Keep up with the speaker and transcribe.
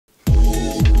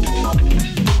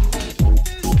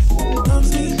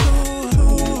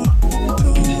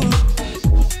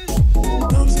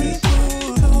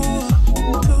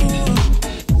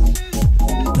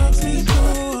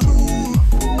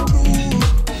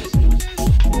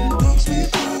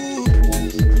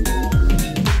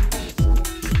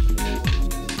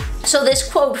So this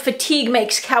quote, "Fatigue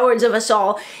makes cowards of us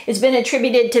all," it's been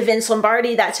attributed to Vince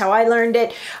Lombardi. That's how I learned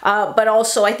it. But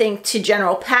also I think to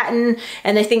General Patton,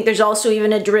 and I think there's also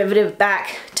even a derivative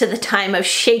back to the time of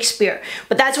Shakespeare.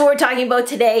 But that's what we're talking about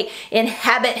today in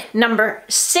habit number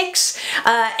 6.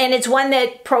 And it's one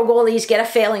that pro goalies get a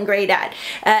failing grade at.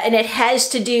 And it has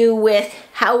to do with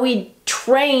how we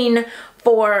train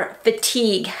for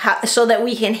fatigue, so that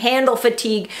we can handle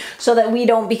fatigue, so that we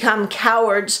don't become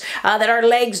cowards, that our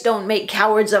legs don't make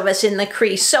cowards of us in the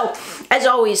crease. So, as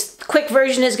always, quick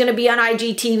version is going to be on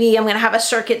IGTV. I'm going to have a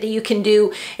circuit that you can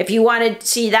do. If you want to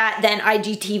see that, then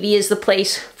IGTV is the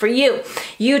place for you.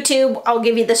 YouTube, I'll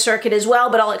give you the circuit as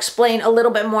well, but I'll explain a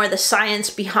little bit more the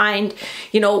science behind,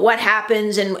 you know, what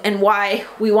happens and why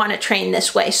we want to train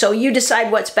this way. So you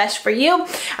decide what's best for you.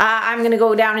 I'm going to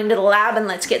go down into the lab and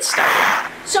let's get started.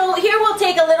 So here we'll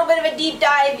take a little bit of a deep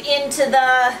dive into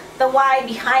the why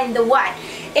behind the what.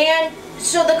 And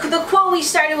so the quote we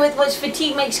started with was,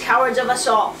 "Fatigue makes cowards of us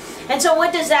all." And so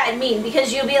what does that mean?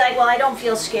 Because you'll be like, well, I don't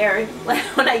feel scared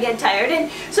when I get tired. And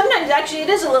sometimes actually it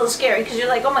is a little scary because you're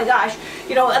like, oh my gosh,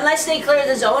 you know, unless they clear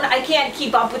the zone, I can't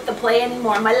keep up with the play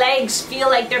anymore. My legs feel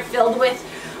like they're filled with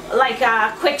like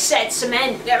quickset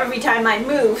cement every time I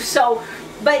move. So,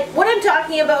 but what I'm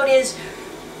talking about is,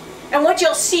 and what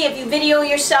you'll see if you video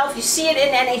yourself, you see it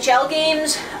in NHL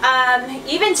games,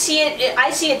 even see it,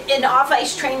 I see it in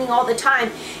off-ice training all the time,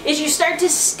 is you start to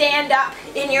stand up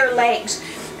in your legs.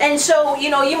 And so, you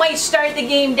know, you might start the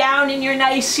game down in your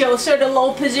nice, you know, sort of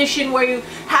low position where you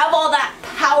have all that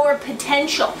power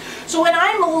potential. So when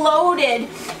I'm loaded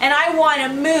and I want to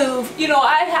move, you know,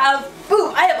 I have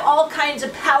all kinds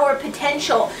of power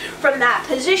potential from that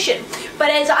position. But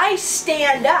as I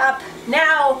stand up,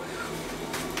 now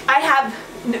I have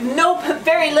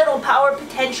very little power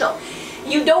potential.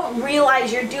 You don't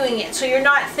realize you're doing it, so you're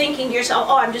not thinking to yourself,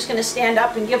 oh, I'm just going to stand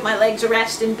up and give my legs a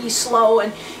rest and be slow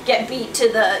and get beat to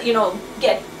the, you know,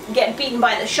 get beaten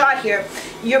by the shot here.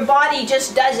 Your body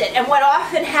just does it. And what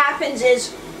often happens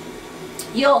is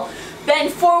you'll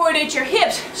bend forward at your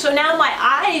hips. So now my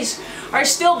eyes are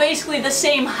still basically the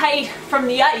same height from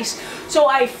the ice. So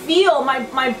I feel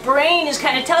my brain is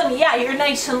kind of telling me, yeah, you're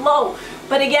nice and low.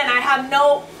 But again, I have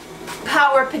no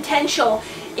power potential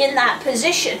in that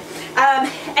position.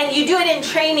 And you do it in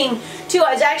training too.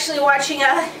 I was actually watching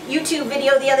a YouTube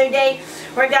video the other day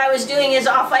where a guy was doing his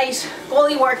off-ice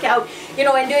goalie workout, you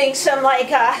know, and doing some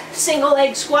like single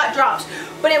leg squat drops.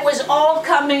 But it was all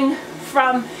coming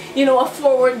from, you know, a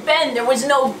forward bend. There was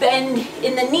no bend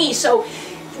in the knee. So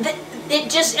it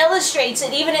just illustrates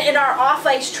that even in our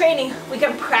off-ice training, we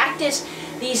can practice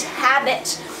these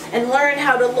habits and learn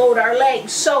how to load our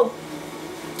legs. So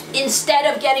instead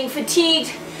of getting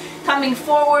fatigued coming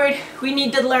forward, we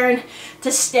need to learn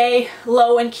to stay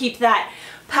low and keep that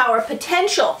power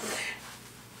potential.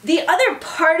 The other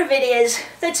part of it is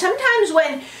that sometimes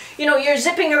when, you know, you're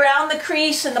zipping around the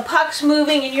crease and the puck's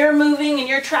moving and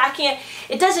you're tracking it,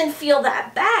 it doesn't feel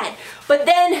that bad. But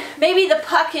then maybe the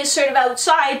puck is sort of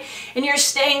outside and you're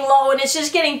staying low and it's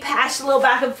just getting passed a little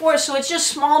back and forth. So it's just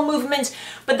small movements,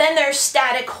 but then there's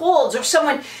static holds, or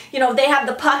someone, you know, they have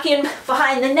the puck in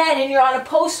behind the net and you're on a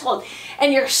post hold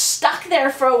and you're stuck there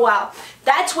for a while.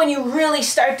 That's when you really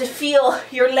start to feel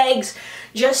your legs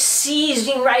just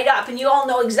seizing right up, and you all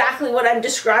know exactly what I'm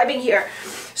describing here.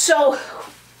 So,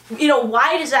 you know,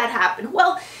 why does that happen?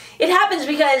 Well, it happens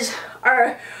because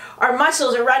our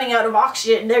muscles are running out of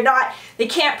oxygen. They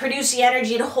can't produce the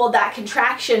energy to hold that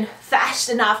contraction fast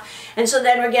enough. And so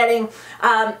then we're getting,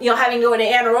 you know, having to go to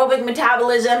anaerobic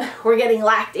metabolism. We're getting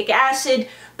lactic acid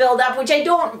build up, which I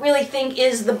don't really think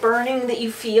is the burning that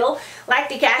you feel.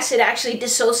 Lactic acid actually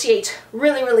dissociates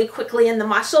really, really quickly in the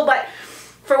muscle, but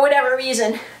for whatever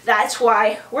reason, that's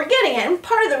why we're getting it. And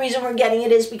part of the reason we're getting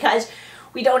it is because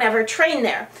we don't ever train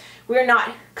there. We're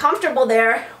not comfortable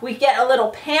there. We get a little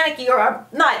panicky, or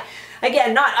not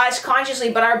us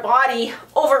consciously, but our body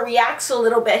overreacts a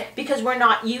little bit because we're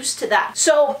not used to that.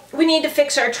 So we need to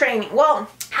fix our training. Well,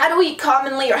 how do we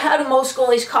commonly, or how do most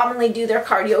goalies commonly do their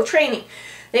cardio training?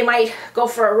 They might go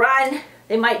for a run,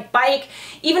 they might bike.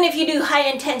 Even if you do high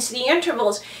intensity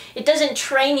intervals, it doesn't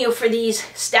train you for these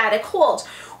static holds.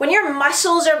 When your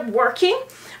muscles are working,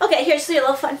 okay, here's the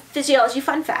little fun physiology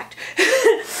fun fact.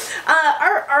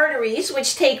 Our arteries,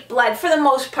 which take blood for the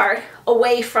most part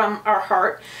away from our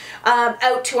heart,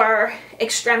 out to our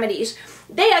extremities,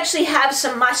 they actually have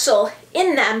some muscle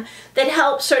in them that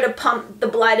helps sort of pump the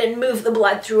blood and move the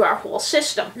blood through our whole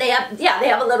system. They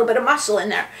have a little bit of muscle in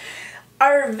there.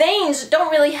 our veins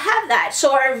don't really have that.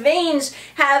 So our veins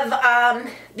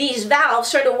have these valves,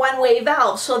 sort of one-way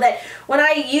valves, so that when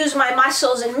I use my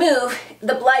muscles and move,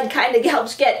 the blood kind of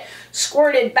helps get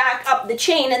squirted back up the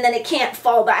chain, and then it can't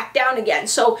fall back down again.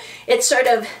 So it's sort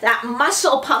of that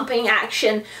muscle pumping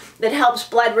action that helps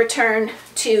blood return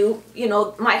to, you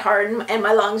know, my heart and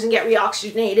my lungs and get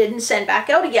reoxygenated and sent back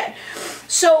out again.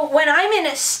 So when I'm in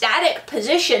a static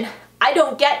position, I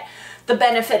don't get the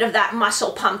benefit of that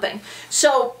muscle pumping.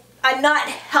 So I'm not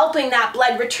helping that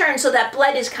blood return, so that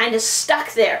blood is kind of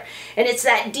stuck there. And it's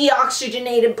that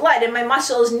deoxygenated blood, and my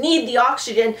muscles need the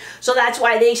oxygen, so that's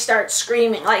why they start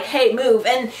screaming like, hey, move.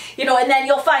 And, you know, and then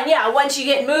you'll find, yeah, once you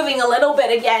get moving a little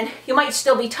bit again, you might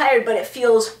still be tired, but it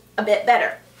feels a bit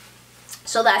better.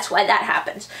 So that's why that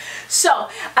happens. So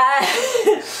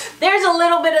there's a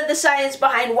little bit of the science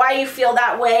behind why you feel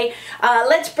that way.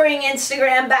 Let's bring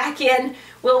Instagram back in.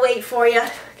 We'll wait for you.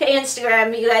 Okay,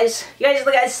 Instagram, you guys are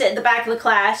the guys sit in the back of the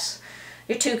class.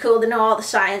 You're too cool to know all the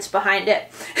science behind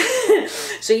it.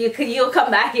 So you'll come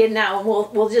back in now, and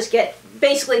we'll just get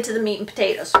basically to the meat and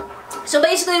potatoes. So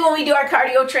basically when we do our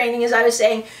cardio training, as I was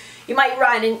saying, you might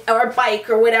run or bike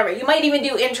or whatever. You might even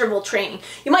do interval training.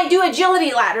 You might do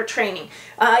agility ladder training.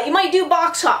 You might do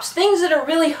box hops, things that are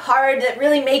really hard, that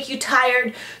really make you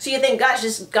tired, so you think, gosh,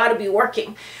 this has got to be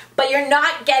working. But you're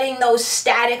not getting those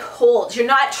static holds. You're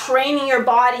not training your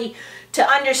body to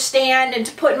understand and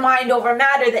to put mind over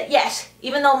matter that, yes,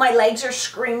 even though my legs are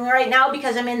screaming right now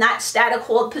because I'm in that static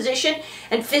hold position,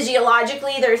 and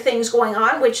physiologically there are things going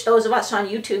on, which those of us on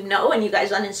YouTube know and you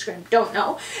guys on Instagram don't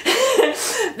know,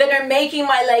 that are making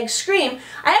my legs scream,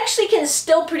 I actually can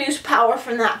still produce power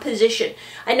from that position.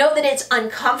 I know that it's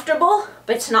uncomfortable,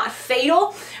 but it's not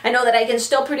fatal. I know that I can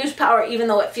still produce power even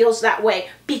though it feels that way,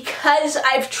 because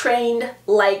I've trained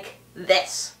like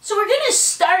this. So we're going to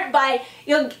start by,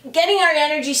 you know, getting our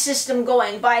energy system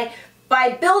going, by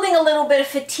building a little bit of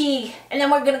fatigue, and then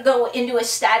we're going to go into a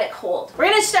static hold. We're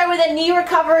going to start with a knee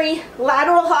recovery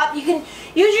lateral hop. You can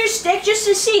use your stick just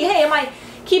to see, hey, am I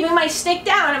keeping my stick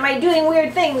down? Am I doing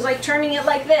weird things like turning it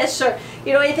like this, or,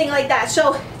 you know, anything like that?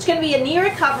 So it's going to be a knee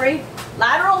recovery,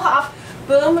 lateral hop,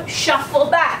 boom, shuffle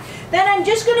back. Then I'm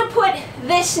just going to put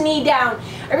this knee down.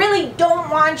 I really don't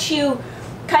want you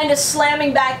kind of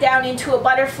slamming back down into a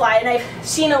butterfly, and I've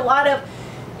seen a lot of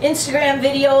Instagram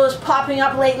videos popping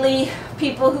up lately,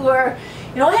 people who are,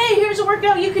 you know, hey, here's a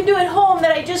workout you can do at home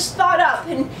that I just thought up,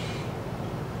 and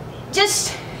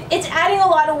just, it's adding a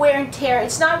lot of wear and tear.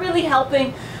 It's not really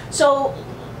helping, so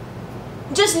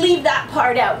just leave that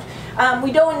part out.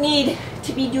 We don't need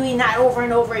to be doing that over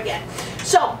and over again.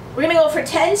 So we're gonna go for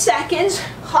 10 seconds,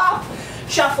 hop,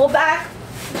 shuffle back,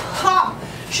 hop,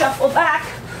 shuffle back,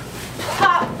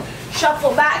 hop,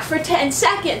 shuffle back for 10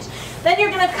 seconds. Then you're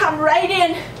going to come right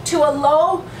in to a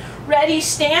low, ready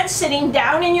stance, sitting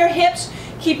down in your hips,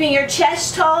 keeping your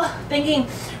chest tall, thinking,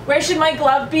 where should my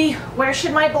glove be? Where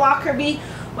should my blocker be?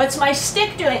 What's my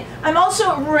stick doing? I'm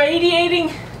also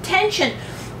radiating tension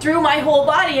through my whole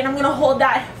body, and I'm going to hold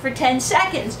that for 10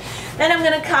 seconds. Then I'm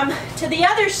going to come to the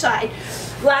other side.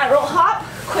 Lateral hop,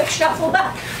 quick shuffle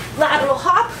back. Lateral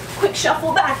hop, quick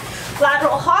shuffle back.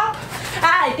 Lateral hop.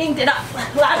 I dinged it up.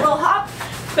 Lateral hop,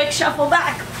 quick shuffle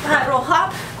back. Lateral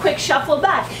hop, quick shuffle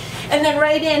back. And then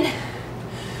right in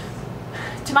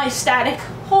to my static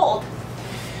hold.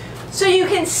 So you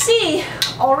can see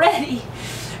already,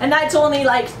 and that's only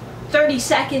like 30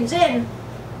 seconds in,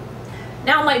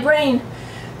 now my brain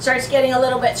starts getting a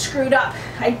little bit screwed up.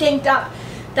 I dinked up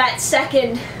that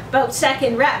about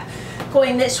second rep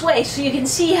going this way. So you can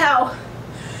see how,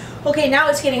 okay, now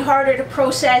it's getting harder to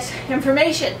process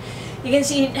information. You can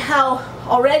see how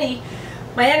already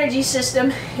my energy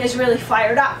system is really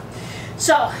fired up.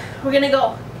 So we're gonna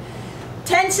go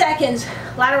 10 seconds,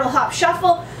 lateral hop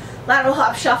shuffle, lateral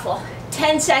hop shuffle.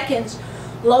 10 seconds,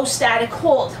 low static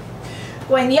hold.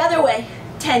 Going the other way,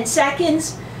 10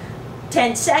 seconds,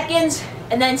 10 seconds,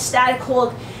 and then static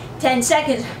hold, 10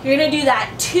 seconds. You're gonna do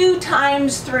that 2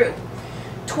 times through,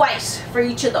 twice for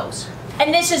each of those.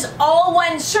 And this is all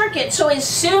one circuit, so as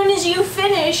soon as you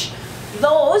finish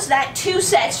that 2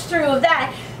 sets through of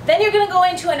that, then you're going to go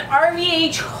into an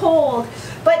RVH hold,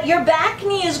 but your back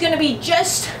knee is going to be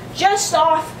just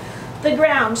off the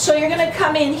ground. So you're going to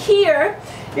come in here,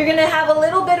 you're going to have a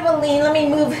little bit of a lean. Let me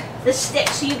move the stick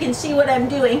so you can see what I'm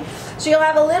doing. So you'll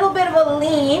have a little bit of a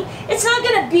lean. It's not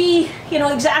going to be, you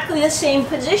know, exactly the same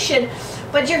position,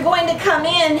 but you're going to come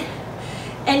in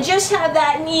and just have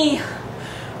that knee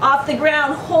off the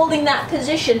ground holding that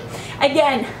position.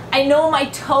 Again, I know my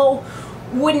toe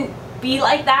wouldn't be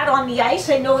like that on the ice.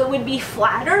 I know it would be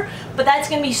flatter, but that's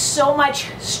going to be so much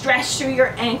stress through your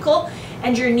ankle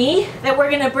and your knee, then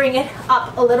we're gonna bring it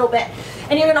up a little bit.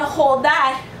 And you're gonna hold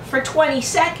that for 20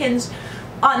 seconds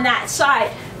on that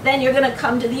side. Then you're gonna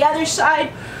come to the other side,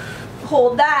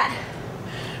 hold that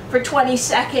for 20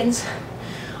 seconds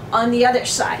on the other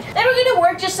side. Then we're gonna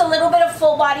work just a little bit of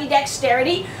full body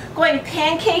dexterity, going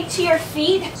pancake to your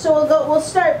feet. So we'll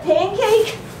start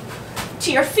pancake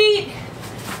to your feet,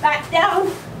 back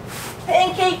down,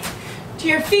 pancake to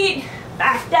your feet,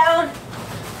 back down,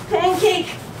 pancake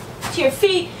to your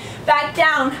feet, back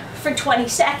down for 20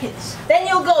 seconds. Then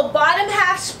you'll go bottom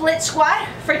half split squat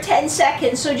for 10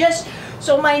 seconds. So just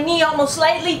so my knee almost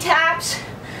lightly taps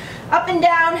up and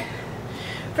down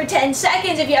for 10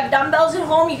 seconds. If you have dumbbells at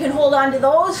home, you can hold on to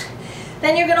those.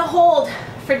 Then you're gonna hold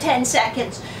for 10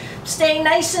 seconds. Staying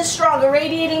nice and strong,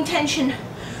 irradiating tension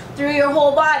through your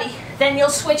whole body. Then you'll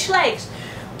switch legs.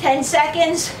 10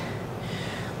 seconds,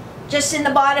 just in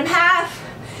the bottom half,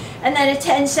 and then a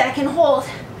 10-second hold,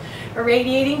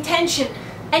 irradiating tension.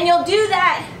 And you'll do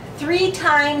that 3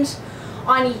 times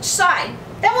on each side.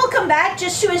 Then we'll come back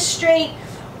just to a straight,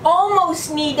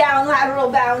 almost knee down lateral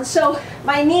bound. So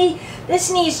my knee,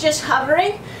 this knee is just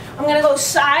hovering. I'm gonna go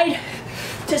side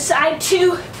to side,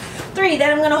 2, 3.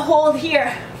 Then I'm gonna hold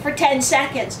here for 10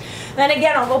 seconds. Then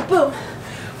again, I'll go boom,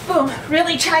 boom,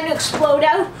 really trying to explode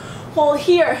out. Hold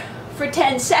here for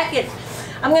 10 seconds.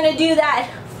 I'm gonna do that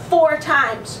 4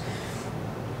 times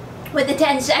with a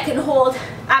 10-second hold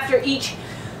after each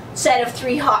set of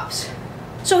 3 hops.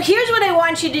 So here's what I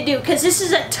want you to do, because this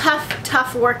is a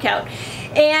tough workout,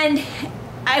 and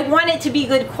I want it to be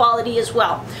good quality as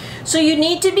well. So you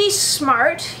need to be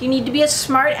smart. You need to be a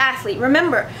smart athlete.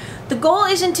 Remember, the goal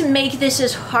isn't to make this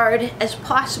as hard as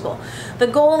possible. The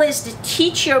goal is to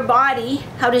teach your body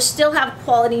how to still have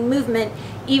quality movement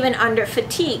even under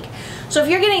fatigue. So if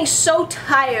you're getting so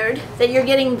tired that you're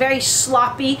getting very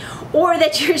sloppy, or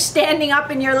that you're standing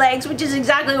up in your legs, which is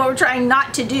exactly what we're trying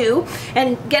not to do,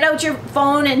 and get out your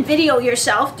phone and video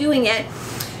yourself doing it.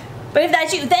 But if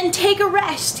that's you, then take a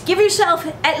rest. Give yourself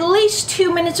at least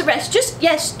 2 minutes of rest.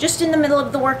 Just in the middle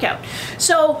of the workout.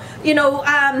 So, you know,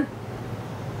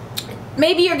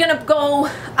 maybe you're gonna go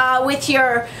with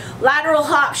your lateral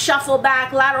hop, shuffle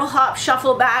back, lateral hop,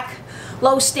 shuffle back,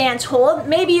 low stance hold.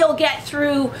 Maybe you'll get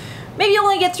through, maybe you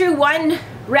only get through 1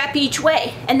 rep each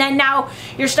way, and then now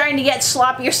you're starting to get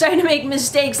sloppy, you're starting to make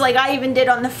mistakes like I even did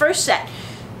on the first set.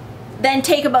 Then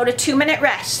take about a 2-minute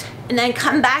rest, and then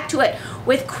come back to it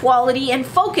with quality and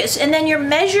focus. And then your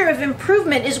measure of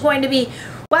improvement is going to be,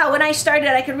 wow, when I started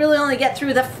I could really only get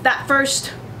through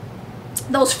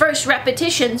those first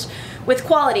repetitions with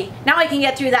quality. Now I can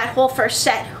get through that whole first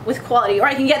set with quality, or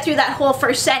I can get through that whole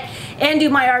first set and do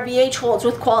my RVH holds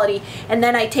with quality, and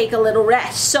then I take a little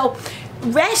rest. So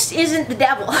rest isn't the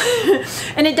devil,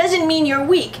 and it doesn't mean you're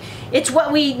weak. It's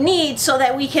what we need so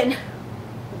that we can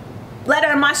let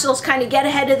our muscles kind of get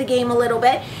ahead of the game a little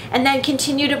bit, and then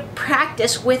continue to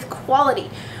practice with quality.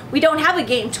 We don't have a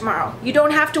game tomorrow. You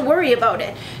don't have to worry about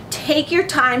it. Take your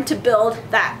time to build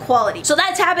that quality. So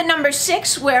that's habit number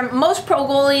 6, where most pro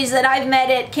goalies that I've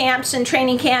met at camps and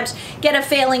training camps get a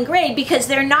failing grade, because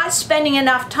they're not spending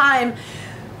enough time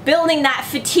building that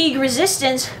fatigue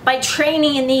resistance by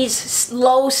training in these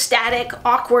low static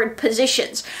awkward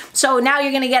positions. So now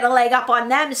you're going to get a leg up on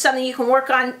them. It's something you can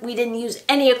work on. We didn't use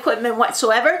any equipment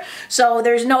whatsoever, so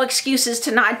there's no excuses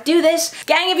to not do this.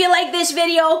 Gang, if you like this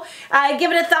video,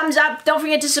 give it a thumbs up. Don't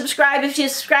forget to subscribe. If you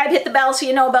subscribe, hit the bell so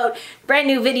you know about brand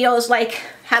new videos like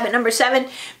habit number 7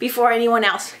 before anyone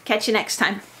else. Catch you next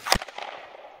time.